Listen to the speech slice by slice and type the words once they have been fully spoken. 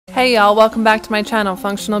Hey y'all, welcome back to my channel,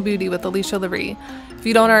 Functional Beauty with Alicia Larie. If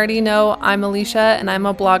you don't already know, I'm Alicia and I'm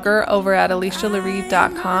a blogger over at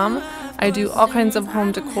alicialarie.com. I do all kinds of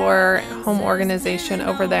home decor, home organization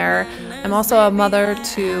over there. I'm also a mother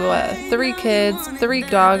to 3 kids, 3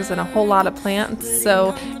 dogs, and a whole lot of plants.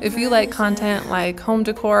 So if you like content like home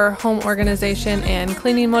decor, home organization, and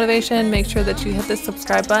cleaning motivation, make sure that you hit the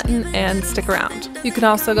subscribe button and stick around. You can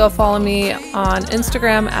also go follow me on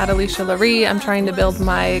Instagram at Alicia Larie. I'm trying to build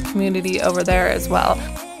my community over there as well.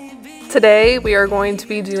 Today we are going to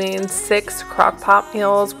be doing 6 Crockpot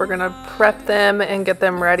meals. We're going to prep them and get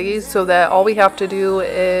them ready so that all we have to do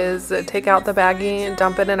is take out the baggie and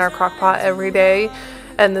dump it in our Crockpot every day.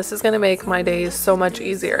 And this is going to make my days so much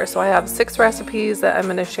easier. So I have 6 recipes that I'm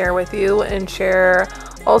going to share with you and share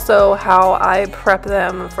also how I prep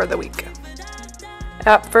them for the week.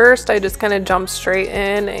 At first, I just kind of jumped straight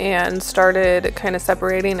in and started kind of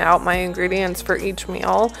separating out my ingredients for each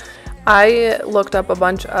meal. I looked up a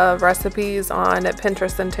bunch of recipes on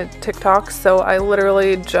Pinterest and TikTok, so I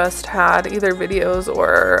literally just had either videos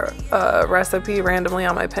or a recipe randomly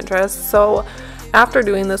on my Pinterest. So after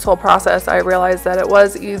doing this whole process, I realized that it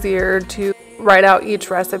was easier to write out each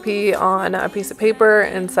recipe on a piece of paper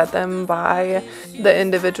and set them by the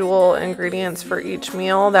individual ingredients for each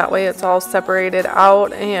meal. That way it's all separated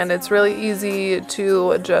out and it's really easy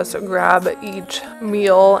to just grab each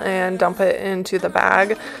meal and dump it into the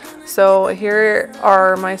bag. So here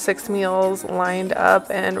are my 6 meals lined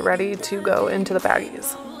up and ready to go into the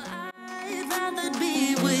baggies.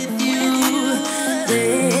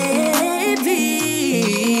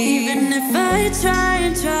 Even if I try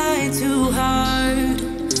and try too hard,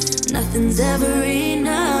 nothing's ever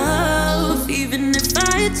enough. Even if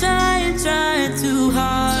I try and try too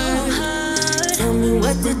hard, tell me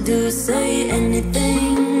what to do, say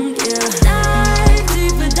anything, yeah. Dive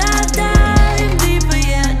deeper, dive deeper,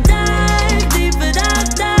 yeah. Dive deeper,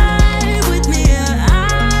 dive with me, yeah.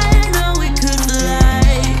 I know we could fly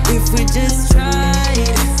if we just tried,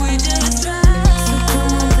 if we just tried. So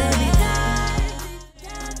come on, baby,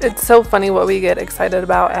 dive. It's so funny what we get excited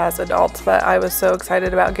about as adults, but I was so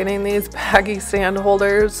excited about getting these baggie stand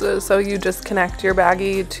holders. So you just connect your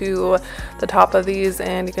baggie to the top of these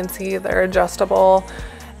and you can see they're adjustable.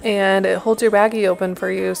 And it holds your baggie open for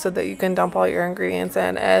you so that you can dump all your ingredients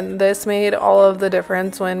in. And this made all of the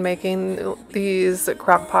difference when making these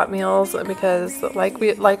Crockpot meals, because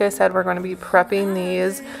like I said, we're going to be prepping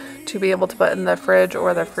these to be able to put in the fridge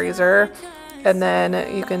or the freezer. And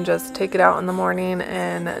then you can just take it out in the morning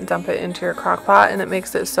and dump it into your Crockpot, and it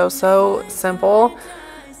makes it so simple.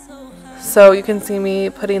 So you can see me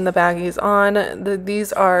putting the baggies on.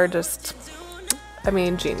 These are just, I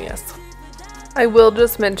mean, genius. I will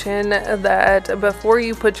just mention that before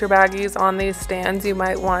you put your baggies on these stands, you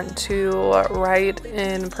might want to write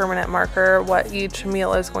in permanent marker what each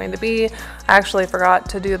meal is going to be. I actually forgot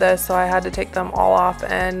to do this, so I had to take them all off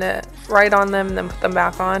and write on them and then put them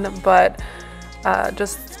back on, but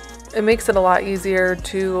it makes it a lot easier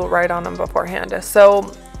to write on them beforehand.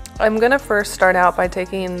 So I'm gonna first start out by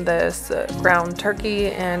taking this ground turkey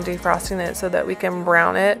and defrosting it so that we can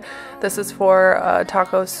brown it. This is for a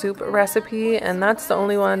taco soup recipe, and that's the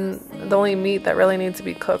only meat that really needs to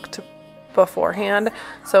be cooked beforehand.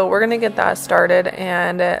 So we're gonna get that started,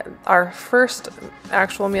 and our first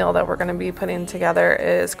actual meal that we're gonna be putting together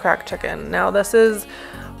is cracked chicken. Now this is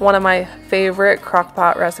one of my favorite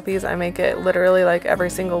Crockpot recipes. I make it literally like every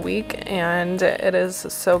single week, and it is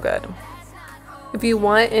so good. If you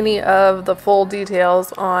want any of the full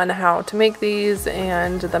details on how to make these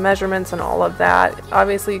and the measurements and all of that,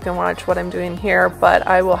 obviously you can watch what I'm doing here, but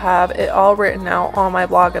I will have it all written out on my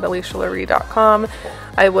blog at alicialarie.com.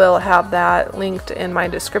 I will have that linked in my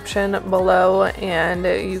description below, and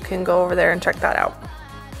you can go over there and check that out.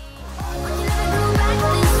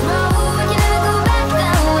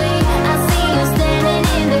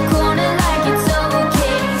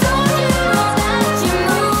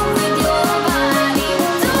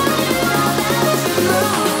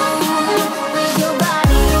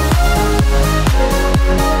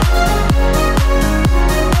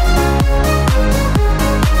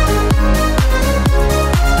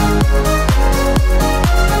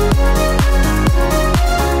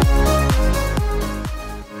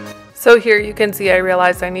 So here you can see I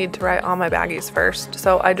realized I need to write on my baggies first.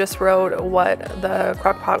 So I just wrote what the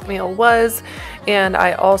Crockpot meal was, and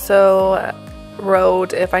I also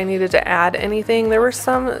wrote if I needed to add anything. There were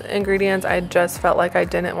some ingredients I just felt like I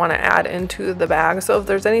didn't want to add into the bag. So if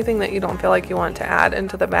there's anything that you don't feel like you want to add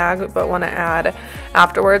into the bag but want to add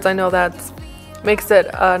afterwards, I know that's makes it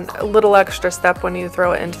a little extra step when you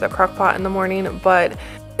throw it into the Crockpot in the morning, but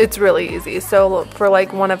it's really easy. So for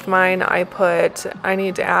like one of mine, I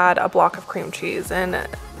need to add a block of cream cheese, and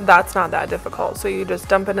that's not that difficult. So you just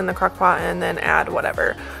dump it in the crock pot and then add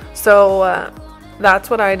whatever. So that's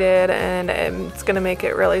what I did, and it's gonna make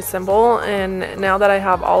it really simple. And now that I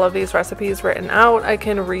have all of these recipes written out, I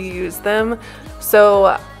can reuse them.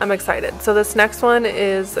 So I'm excited. So this next one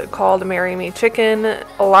is called Marry Me Chicken.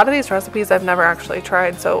 A lot of these recipes I've never actually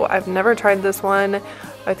tried, so I've never tried this one.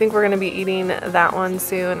 I think we're gonna be eating that one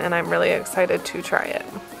soon, and I'm really excited to try it.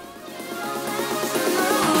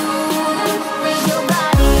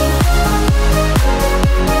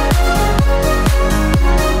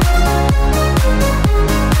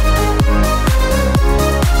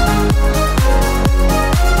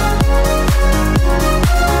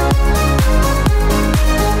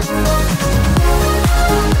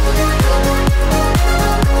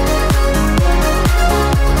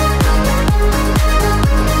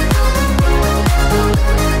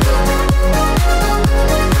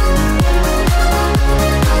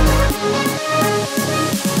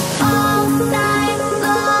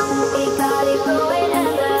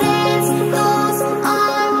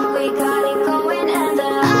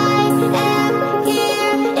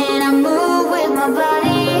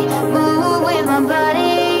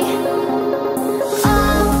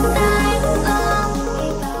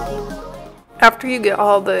 After you get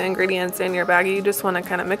all the ingredients in your baggie, you just want to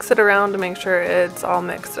kind of mix it around to make sure it's all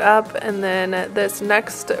mixed up. And then this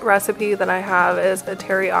next recipe that I have is a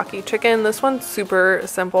teriyaki chicken. This one's super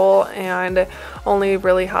simple and only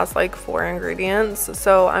really has like 4 ingredients.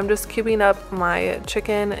 So I'm just cubing up my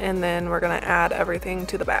chicken, and then we're going to add everything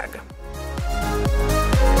to the bag.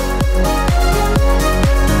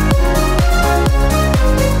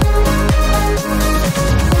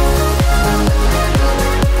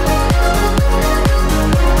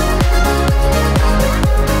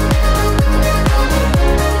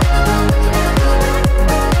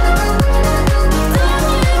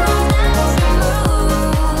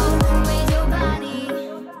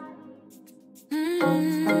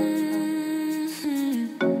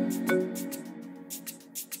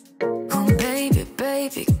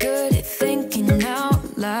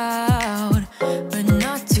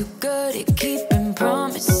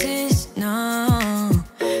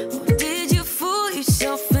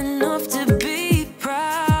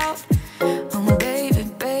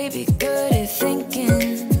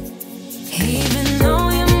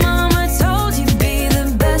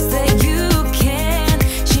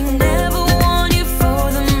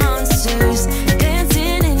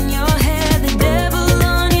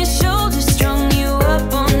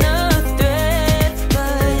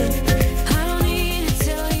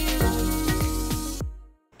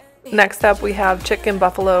 Next up, we have chicken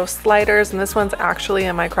buffalo sliders, and this one's actually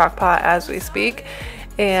in my crock pot as we speak.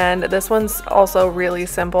 And this one's also really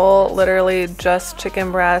simple, literally just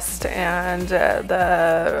chicken breast and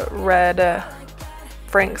the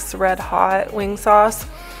Frank's Red Hot wing sauce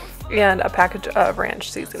and a package of ranch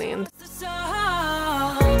seasonings.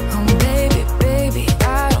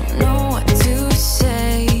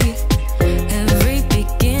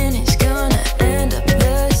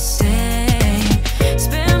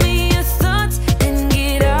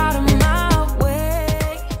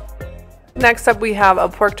 Next up, we have a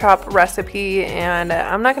pork chop recipe, and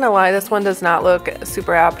I'm not gonna lie, this one does not look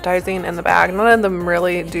super appetizing in the bag. None of them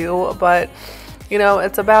really do, but you know,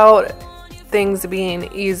 it's about things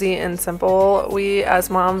being easy and simple. We as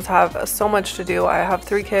moms have so much to do. I have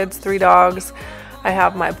 3 kids, 3 dogs. I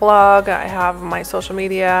have my blog, I have my social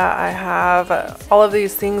media, I have all of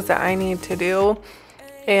these things that I need to do.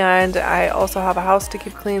 And I also have a house to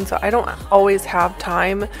keep clean, so I don't always have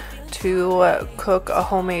time to cook a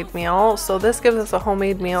homemade meal. So this gives us a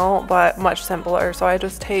homemade meal, but much simpler. So I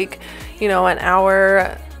just take, you know, an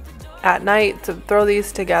hour at night to throw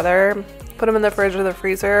these together, put them in the fridge or the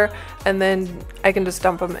freezer, and then I can just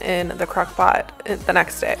dump them in the crock pot the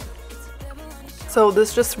next day. So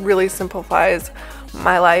this just really simplifies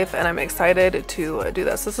my life, and I'm excited to do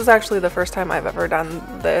this. This is actually the first time I've ever done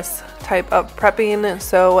this type of prepping.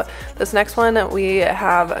 So this next one, we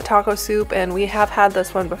have taco soup, and we have had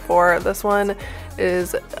this one before. This one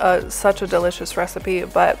is such a delicious recipe,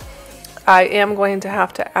 but I am going to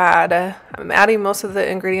have to add, I'm adding most of the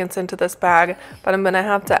ingredients into this bag, but I'm gonna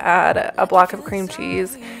have to add a block of cream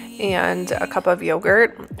cheese and a cup of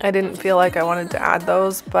yogurt. I didn't feel like I wanted to add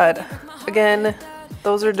those, but again,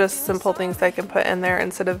 those are just simple things I can put in there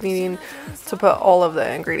instead of needing to put all of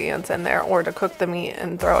the ingredients in there or to cook the meat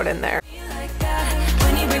and throw it in there.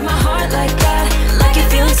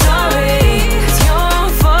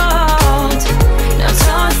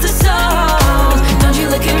 Don't you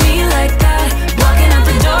look at me like that, walking out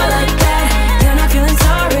the door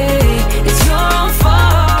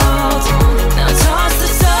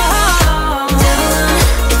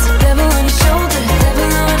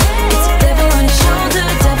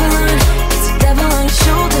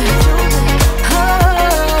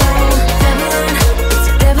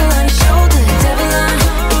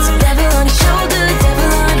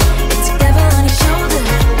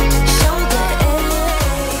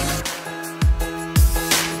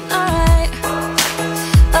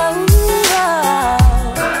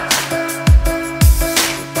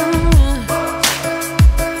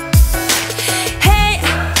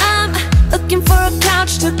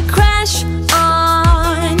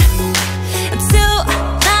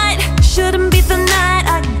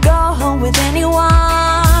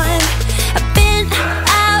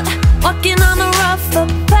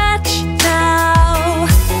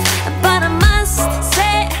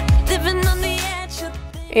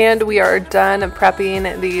And we are done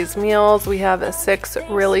prepping these meals. We have 6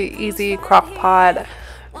 really easy Crockpot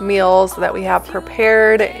meals that we have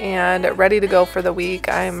prepared and ready to go for the week.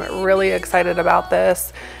 I'm really excited about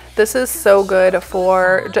this. This is so good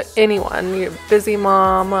for anyone, your busy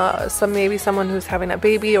mom, maybe someone who's having a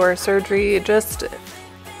baby or a surgery. It just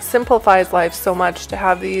simplifies life so much to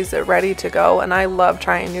have these ready to go, and I love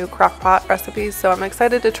trying new Crockpot recipes, so I'm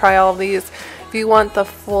excited to try all of these. If you want the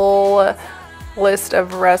full list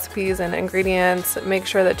of recipes and ingredients, make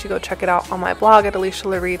sure that you go check it out on my blog at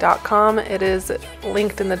alicialarie.com. It is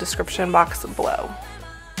linked in the description box below.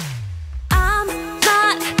 I'm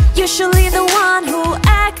not usually the one who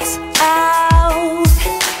acts out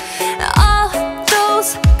all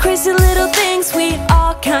those crazy little things we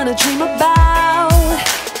all kind of dream about.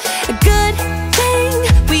 A good thing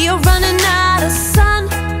we are running out of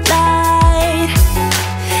sunlight.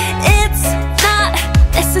 It's not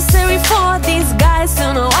necessary for these guys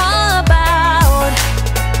to know all about.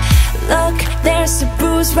 Look, there's a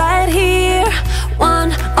bruise right here,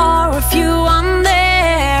 one or a few on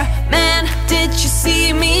there. Man, did you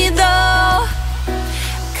see me though?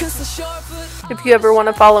 'Cause the short foot. If you ever want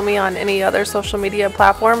to follow me on any other social media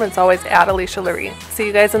platform, it's always at Alicia Larie. See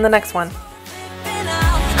you guys in the next one.